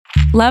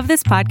Love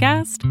this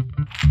podcast?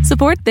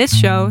 Support this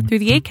show through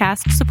the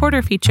Acast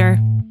supporter feature.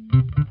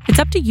 It's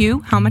up to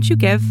you how much you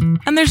give,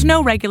 and there's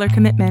no regular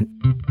commitment.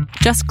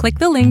 Just click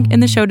the link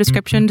in the show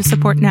description to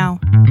support now.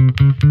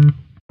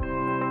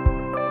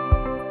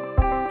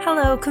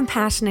 Hello,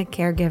 compassionate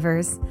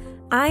caregivers.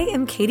 I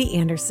am Katie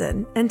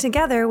Anderson, and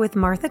together with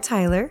Martha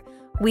Tyler,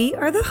 we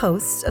are the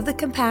hosts of the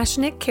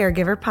Compassionate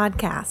Caregiver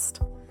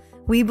Podcast.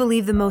 We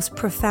believe the most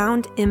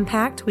profound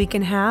impact we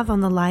can have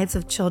on the lives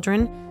of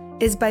children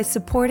is by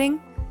supporting,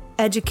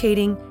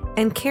 educating,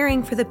 and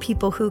caring for the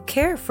people who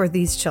care for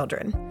these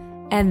children.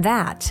 And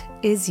that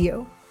is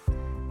you.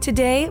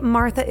 Today,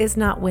 Martha is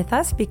not with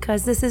us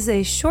because this is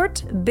a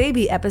short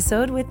baby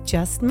episode with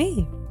just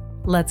me.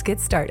 Let's get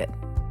started.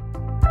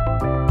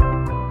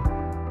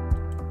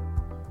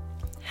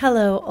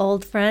 Hello,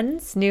 old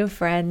friends, new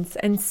friends,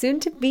 and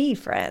soon-to-be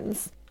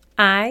friends.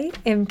 I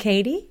am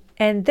Katie,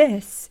 and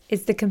this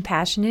is the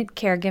Compassionate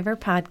Caregiver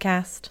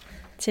Podcast.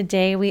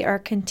 Today, we are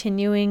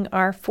continuing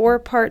our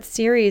 4-part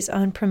series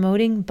on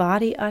promoting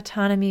body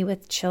autonomy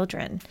with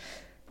children.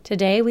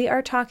 Today, we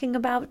are talking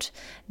about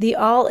the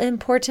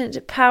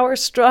all-important power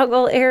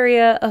struggle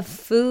area of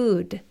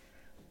food.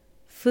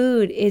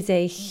 Food is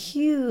a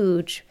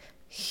huge,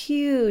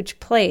 huge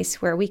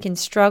place where we can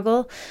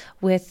struggle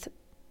with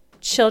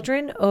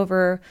children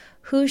over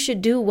who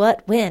should do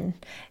what when.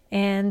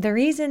 And the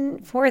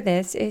reason for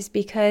this is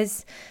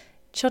because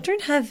children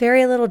have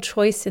very little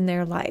choice in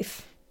their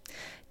life.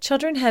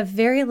 Children have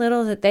very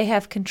little that they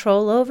have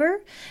control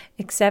over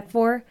except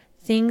for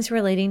things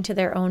relating to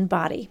their own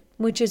body,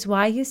 which is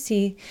why you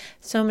see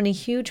so many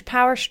huge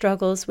power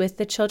struggles with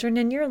the children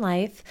in your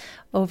life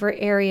over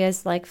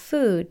areas like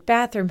food,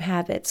 bathroom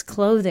habits,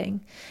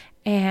 clothing.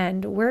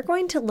 And we're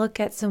going to look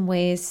at some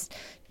ways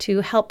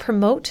to help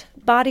promote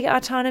body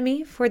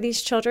autonomy for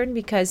these children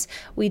because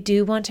we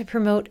do want to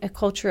promote a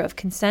culture of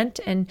consent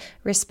and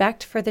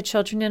respect for the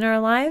children in our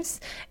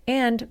lives.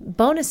 And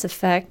bonus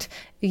effect,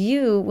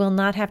 you will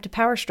not have to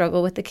power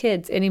struggle with the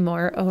kids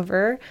anymore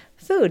over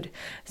food.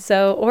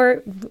 So,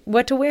 or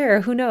what to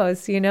wear, who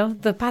knows,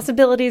 the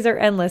possibilities are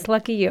endless.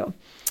 Lucky you.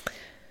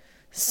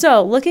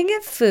 So looking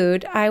at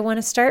food, I want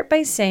to start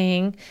by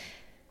saying,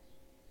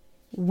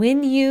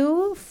 when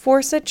you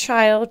force a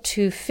child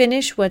to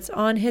finish what's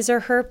on his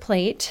or her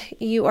plate,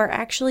 you are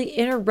actually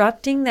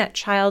interrupting that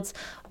child's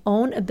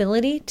own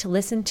ability to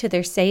listen to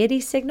their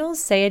satiety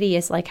signals. Satiety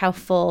is like how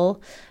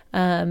full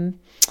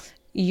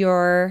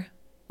or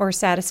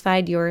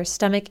satisfied your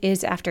stomach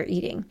is after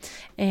eating.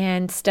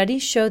 And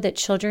studies show that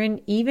children,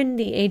 even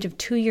the age of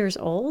 2 years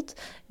old,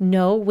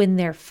 know when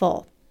they're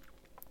full.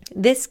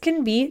 This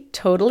can be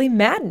totally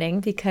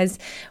maddening because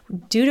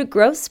due to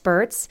growth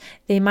spurts,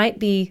 they might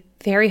be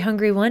very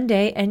hungry one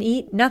day and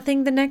eat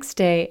nothing the next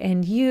day,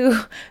 and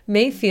you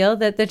may feel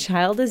that the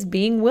child is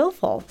being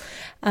willful.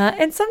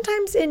 And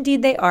sometimes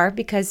indeed they are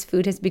because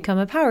food has become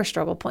a power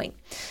struggle point.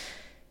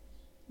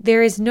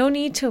 There is no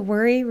need to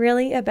worry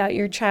really about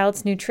your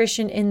child's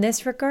nutrition in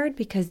this regard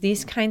because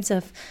these kinds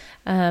of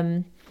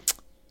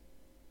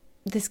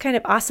this kind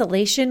of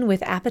oscillation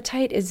with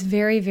appetite is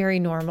very, very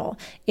normal.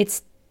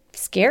 It's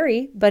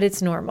scary, but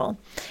it's normal.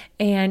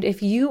 And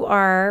if you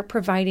are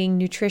providing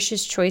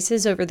nutritious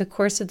choices over the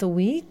course of the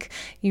week,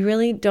 you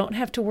really don't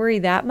have to worry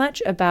that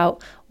much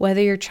about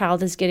whether your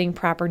child is getting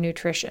proper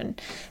nutrition.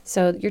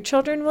 So your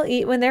children will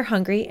eat when they're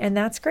hungry, and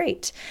that's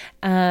great.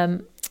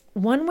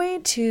 One way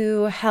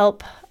to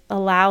help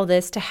allow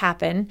this to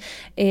happen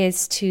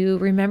is to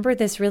remember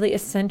this really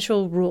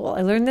essential rule.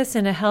 I learned this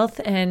in a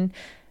health,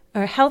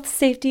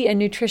 safety, and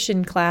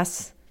nutrition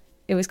class.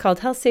 It was called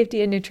Health,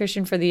 Safety, and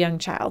Nutrition for the Young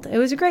Child. It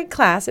was a great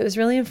class. It was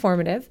really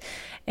informative.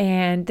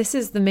 And this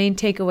is the main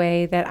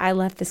takeaway that I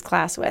left this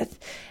class with.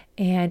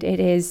 And it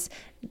is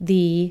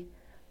the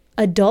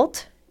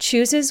adult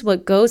chooses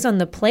what goes on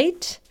the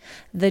plate.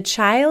 The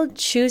child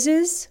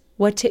chooses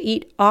what to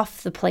eat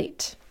off the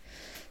plate.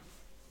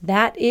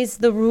 That is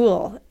the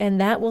rule.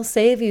 And that will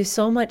save you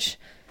so much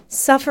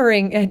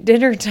suffering at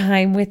dinner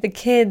time with the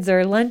kids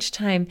or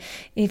lunchtime.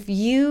 If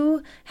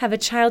you have a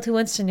child who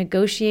wants to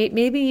negotiate,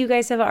 maybe you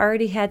guys have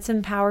already had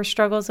some power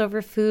struggles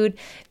over food.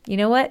 You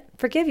know what?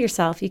 Forgive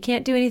yourself. You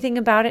can't do anything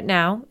about it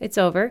now. It's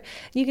over.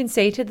 You can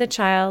say to the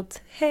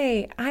child,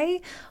 hey,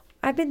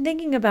 I've been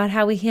thinking about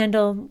how we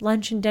handle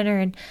lunch and dinner,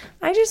 and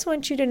I just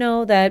want you to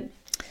know that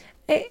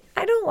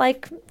I don't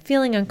like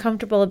feeling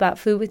uncomfortable about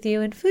food with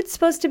you, and food's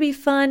supposed to be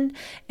fun,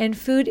 and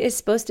food is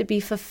supposed to be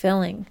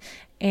fulfilling.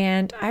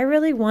 And I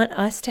really want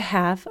us to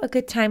have a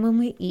good time when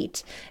we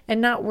eat and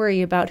not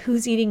worry about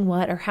who's eating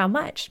what or how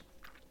much.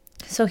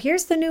 So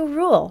here's the new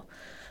rule.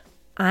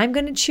 I'm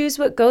going to choose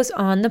what goes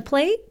on the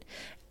plate,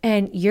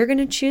 and you're going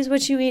to choose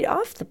what you eat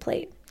off the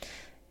plate.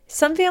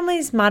 Some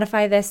families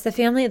modify this. The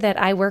family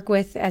that I work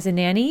with as a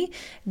nanny,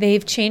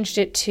 they've changed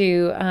it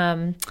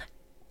to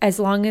as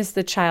long as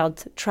the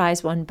child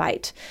tries one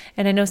bite.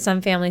 And I know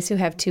some families who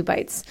have 2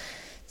 bites.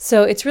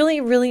 So it's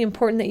really, really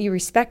important that you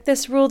respect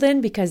this rule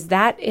then, because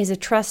that is a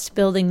trust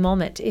building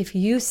moment. If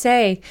you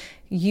say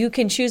you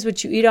can choose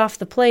what you eat off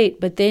the plate,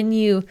 but then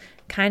you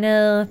kind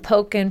of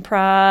poke and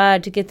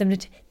prod to get them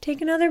to take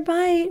another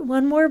bite,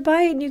 one more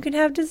bite, and you can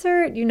have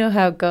dessert. You know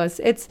how it goes.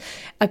 It's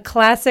a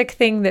classic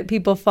thing that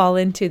people fall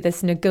into,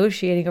 this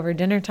negotiating over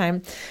dinner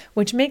time,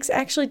 which makes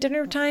actually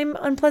dinner time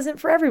unpleasant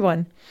for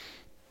everyone.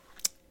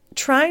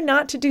 Try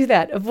not to do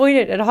that. Avoid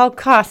it at all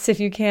costs if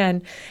you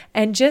can.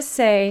 And just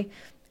say,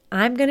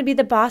 I'm going to be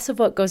the boss of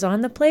what goes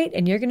on the plate,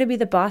 and you're going to be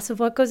the boss of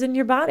what goes in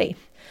your body.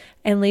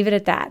 And leave it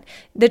at that.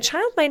 The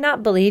child might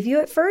not believe you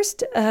at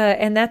first,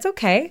 and that's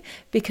okay,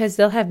 because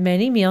they'll have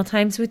many meal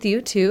times with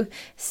you to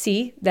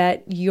see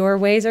that your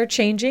ways are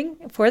changing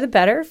for the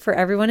better for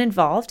everyone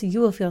involved.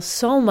 You will feel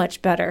so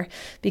much better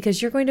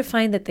because you're going to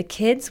find that the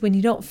kids, when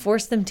you don't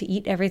force them to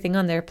eat everything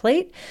on their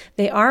plate,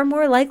 they are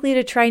more likely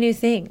to try new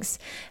things.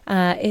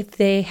 If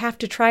they have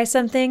to try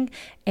something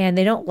and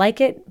they don't like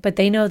it, but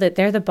they know that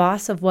they're the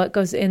boss of what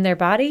goes in their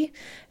body,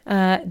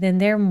 then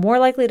they're more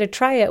likely to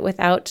try it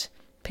without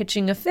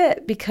pitching a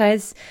fit,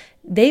 because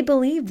they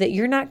believe that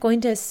you're not going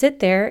to sit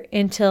there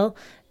until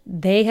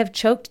they have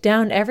choked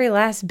down every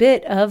last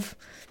bit of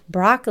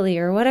broccoli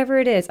or whatever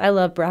it is. I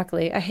love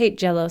broccoli. I hate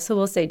Jell-O, so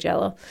we'll say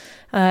Jell-O.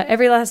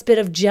 Every last bit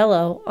of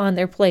Jell-O on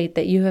their plate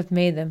that you have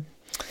made them.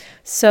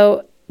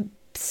 So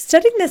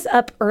setting this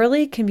up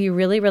early can be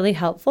really, really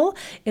helpful.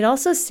 It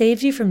also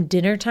saves you from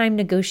dinner time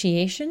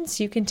negotiations.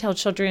 You can tell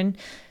children,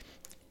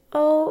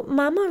 oh,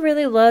 Mama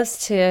really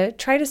loves to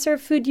try to serve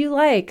food you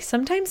like.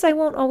 Sometimes I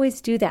won't always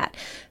do that.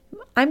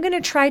 I'm going to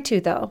try to,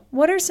 though.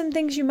 What are some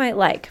things you might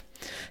like?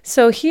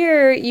 So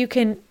here you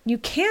can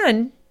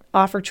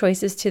offer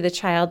choices to the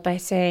child by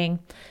saying,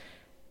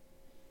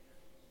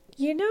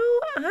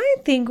 I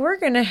think we're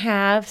going to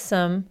have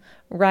some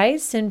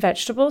rice and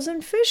vegetables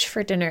and fish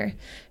for dinner.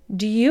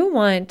 Do you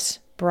want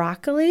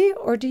broccoli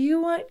or do you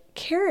want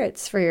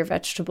carrots for your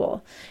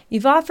vegetable?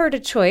 You've offered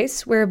a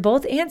choice where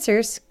both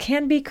answers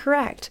can be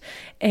correct.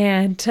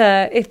 And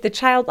if the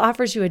child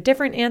offers you a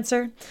different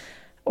answer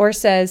or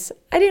says,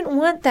 I didn't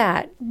want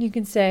that, you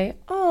can say,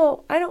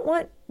 oh, I don't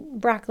want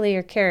broccoli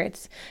or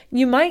carrots.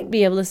 You might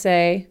be able to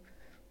say,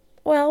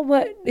 well,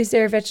 what is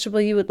there a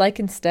vegetable you would like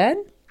instead?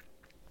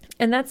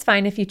 And that's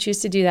fine if you choose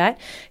to do that.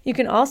 You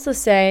can also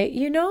say,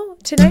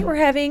 tonight we're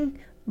having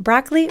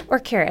broccoli or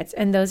carrots,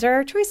 and those are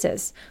our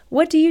choices.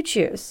 What do you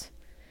choose?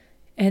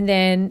 And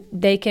then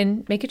they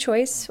can make a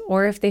choice,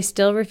 or if they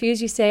still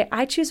refuse, you say,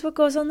 I choose what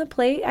goes on the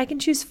plate. I can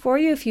choose for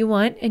you if you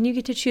want, and you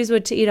get to choose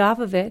what to eat off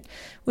of it.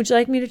 Would you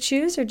like me to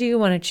choose, or do you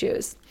want to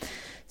choose?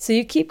 So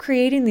you keep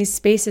creating these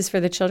spaces for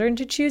the children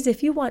to choose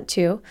if you want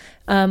to,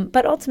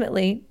 but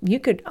ultimately, you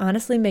could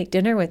honestly make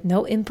dinner with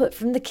no input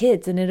from the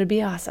kids, and it'll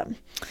be awesome.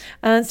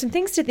 Some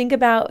things to think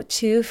about,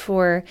 too,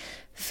 for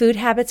food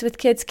habits with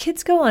kids.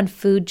 Kids go on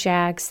food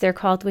jags, they're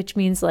called, which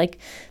means like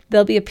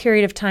there'll be a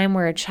period of time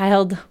where a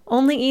child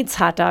only eats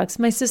hot dogs.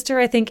 My sister,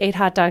 I think, ate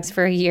hot dogs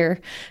for a year.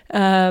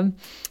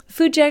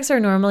 Food jags are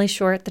normally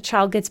short. The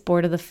child gets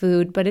bored of the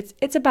food, but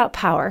it's about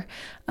power.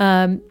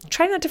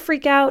 Try not to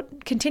freak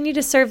out. Continue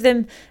to serve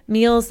them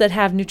meals that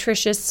have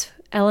nutritious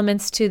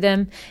elements to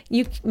them.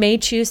 You may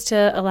choose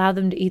to allow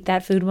them to eat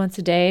that food once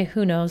a day.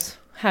 Who knows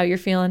how you're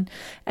feeling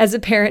as a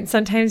parent.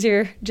 Sometimes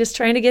you're just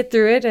trying to get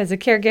through it as a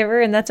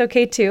caregiver, and that's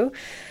okay too.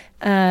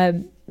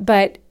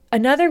 But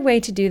another way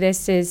to do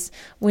this is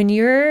when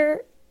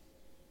you're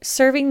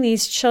serving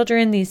these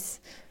children these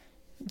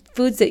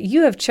foods that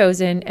you have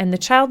chosen, and the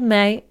child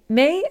may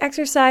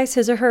exercise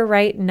his or her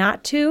right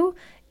not to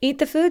eat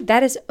the food,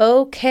 that is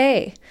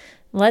okay.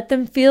 Let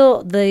them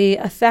feel the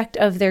effect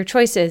of their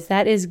choices.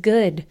 That is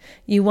good.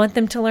 You want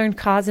them to learn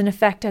cause and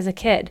effect as a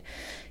kid.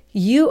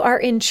 You are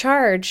in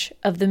charge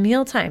of the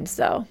meal times,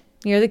 though.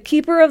 You're the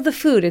keeper of the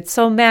food. It's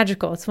so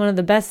magical. It's one of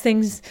the best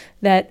things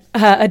that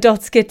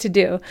adults get to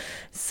do.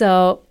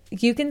 So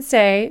you can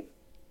say,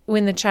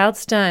 when the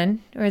child's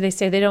done, or they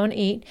say they don't want to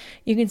eat,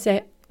 you can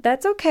say,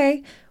 that's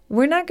okay.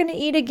 We're not going to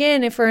eat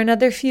again for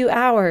another few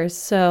hours.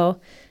 So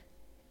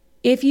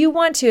if you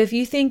want to, if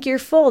you think you're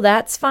full,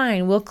 that's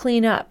fine. We'll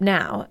clean up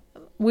now.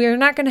 We're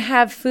not going to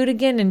have food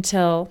again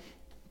until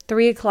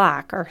 3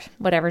 o'clock or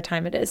whatever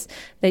time it is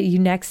that you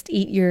next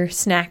eat your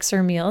snacks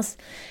or meals.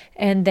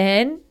 And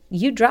then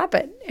you drop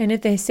it. And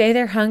if they say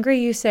they're hungry,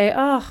 you say,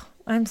 oh,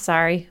 I'm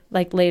sorry,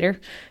 like later,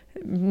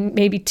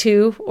 maybe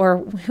 2 or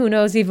who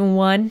knows, even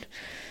 1.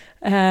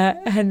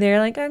 And they're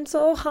like, I'm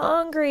so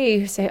hungry.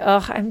 You say,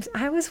 oh,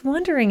 I was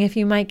wondering if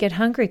you might get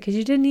hungry because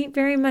you didn't eat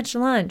very much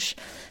lunch.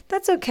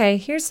 That's okay.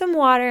 Here's some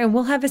water and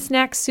we'll have a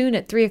snack soon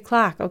at 3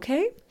 o'clock,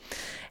 okay?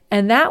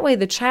 And that way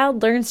the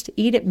child learns to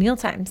eat at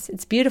mealtimes.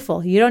 It's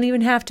beautiful. You don't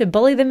even have to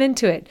bully them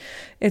into it.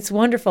 It's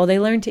wonderful. They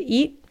learn to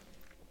eat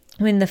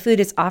when the food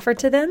is offered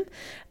to them.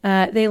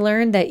 They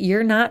learn that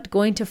you're not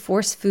going to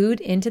force food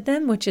into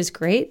them, which is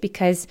great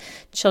because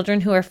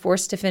children who are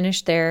forced to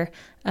finish their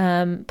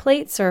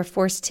plates or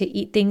forced to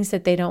eat things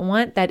that they don't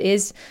want, that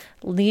is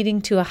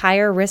leading to a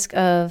higher risk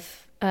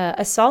of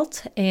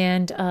assault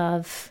and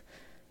of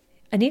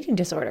an eating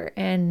disorder,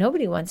 and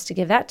nobody wants to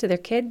give that to their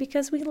kid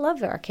because we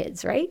love our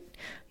kids, right?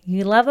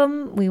 You love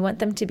them. We want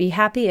them to be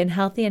happy and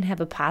healthy and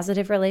have a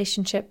positive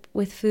relationship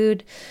with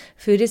food.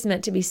 Food is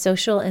meant to be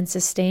social and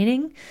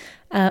sustaining.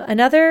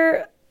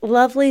 Another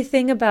lovely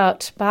thing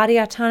about body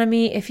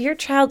autonomy, if your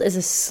child is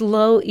a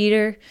slow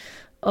eater,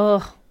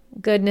 oh,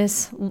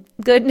 goodness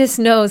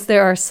knows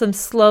there are some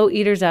slow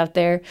eaters out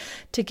there.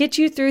 To get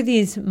you through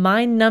these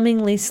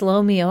mind-numbingly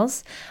slow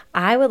meals,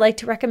 I would like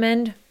to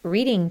recommend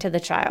reading to the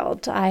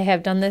child. I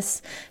have done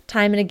this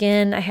time and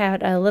again. I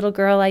had a little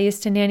girl I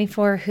used to nanny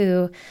for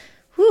who,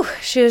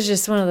 she was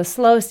just one of the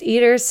slowest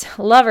eaters.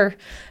 Love her.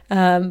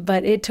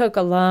 But it took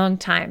a long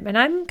time. And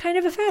I'm kind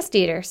of a fast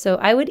eater. So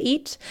I would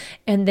eat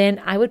and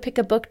then I would pick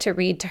a book to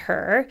read to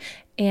her.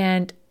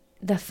 And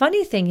the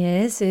funny thing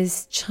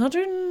is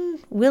children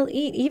will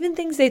eat even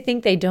things they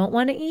think they don't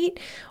want to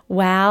eat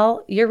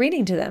while you're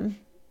reading to them.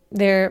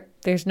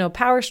 There's no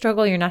power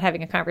struggle. You're not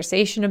having a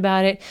conversation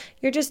about it.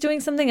 You're just doing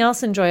something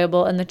else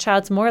enjoyable, and the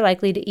child's more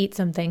likely to eat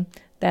something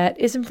that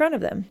is in front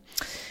of them.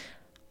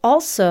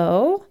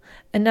 Also,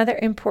 another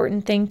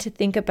important thing to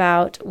think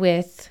about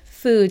with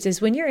foods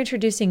is when you're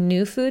introducing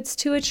new foods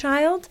to a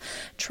child,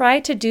 try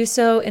to do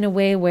so in a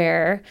way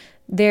where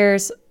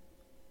there's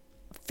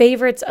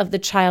favorites of the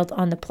child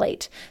on the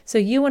plate. So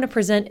you want to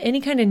present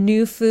any kind of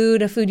new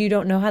food, a food you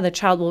don't know how the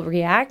child will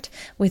react,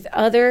 with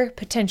other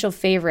potential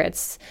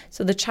favorites.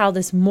 So the child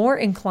is more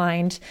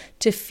inclined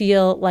to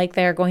feel like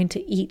they're going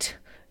to eat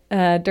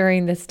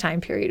during this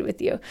time period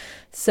with you.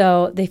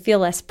 So they feel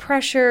less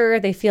pressure,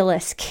 they feel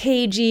less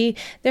cagey,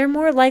 they're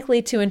more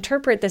likely to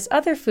interpret this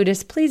other food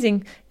as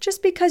pleasing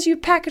just because you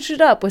packaged it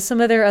up with some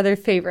of their other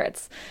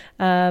favorites.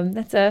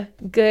 That's a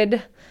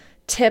good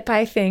tip,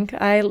 I think.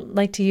 I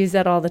like to use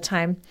that all the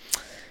time.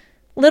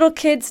 Little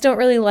kids don't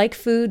really like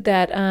food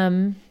that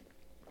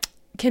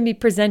can be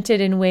presented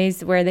in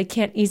ways where they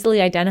can't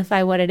easily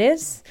identify what it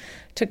is.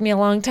 Took me a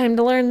long time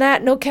to learn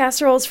that. No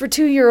casseroles for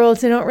 2-year-olds.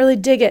 They don't really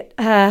dig it.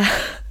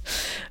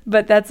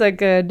 But that's a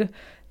good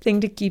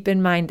thing to keep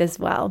in mind as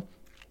well.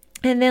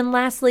 And then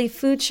lastly,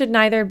 food should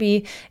neither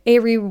be a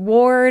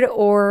reward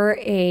or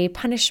a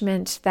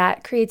punishment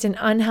that creates an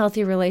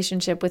unhealthy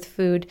relationship with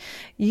food.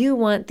 You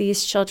want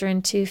these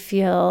children to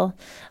feel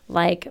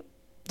like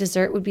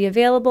dessert would be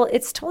available.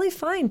 It's totally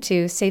fine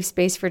to save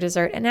space for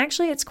dessert. And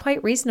actually, it's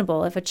quite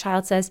reasonable if a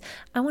child says,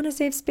 I want to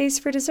save space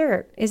for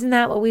dessert. Isn't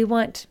that what we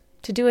want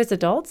to do as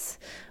adults?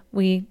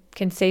 We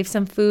can save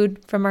some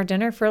food from our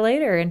dinner for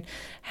later and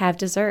have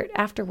dessert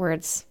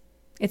afterwards.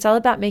 It's all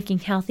about making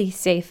healthy,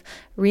 safe,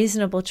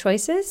 reasonable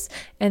choices,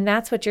 and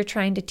that's what you're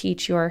trying to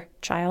teach your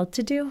child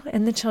to do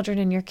and the children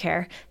in your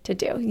care to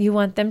do. You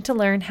want them to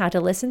learn how to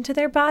listen to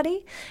their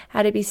body,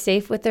 how to be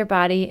safe with their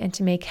body, and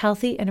to make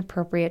healthy and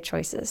appropriate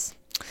choices.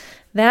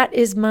 That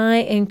is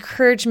my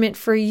encouragement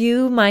for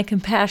you, my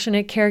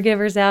compassionate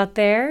caregivers out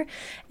there.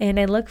 And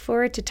I look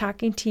forward to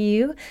talking to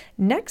you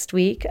next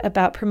week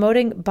about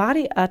promoting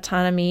body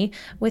autonomy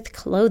with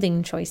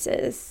clothing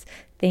choices.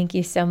 Thank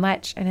you so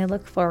much, and I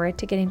look forward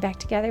to getting back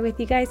together with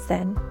you guys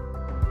then.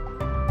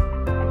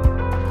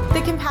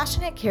 The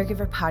Compassionate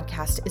Caregiver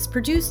Podcast is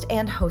produced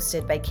and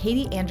hosted by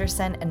Katie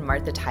Anderson and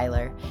Martha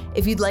Tyler.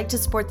 If you'd like to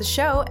support the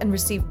show and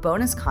receive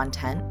bonus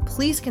content,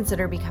 please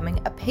consider becoming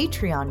a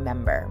Patreon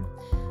member.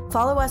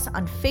 Follow us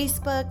on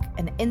Facebook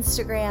and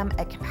Instagram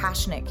at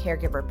Compassionate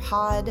Caregiver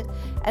Pod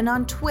and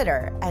on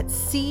Twitter at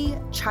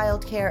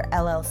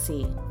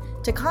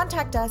CChildcareLLC. To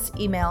contact us,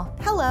 email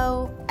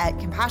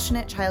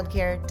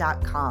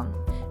hello@compassionatechildcare.com.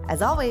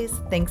 As always,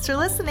 thanks for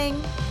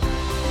listening.